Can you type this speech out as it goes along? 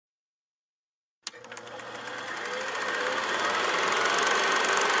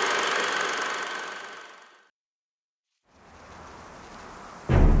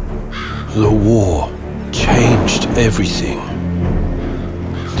The war changed everything.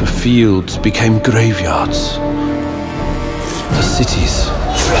 The fields became graveyards. The cities,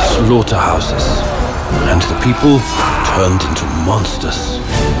 slaughterhouses. And the people turned into monsters.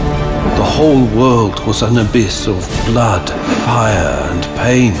 The whole world was an abyss of blood, fire, and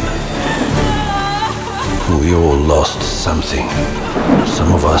pain. We all lost something.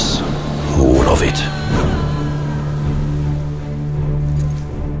 Some of us, all of it.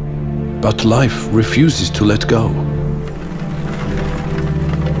 But life refuses to let go.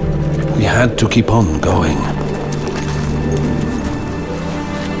 We had to keep on going.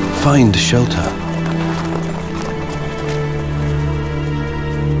 Find shelter.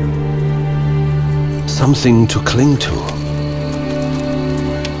 Something to cling to.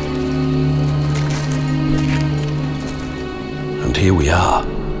 And here we are,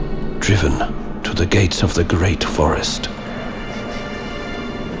 driven to the gates of the great forest.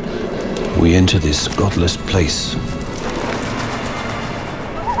 We enter this godless place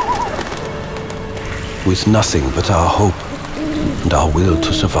with nothing but our hope and our will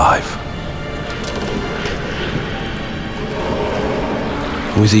to survive.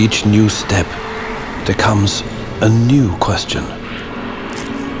 With each new step, there comes a new question,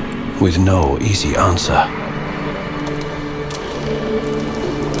 with no easy answer.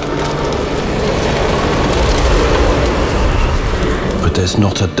 But there's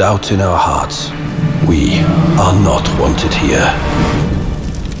not a doubt in our hearts. We are not wanted here.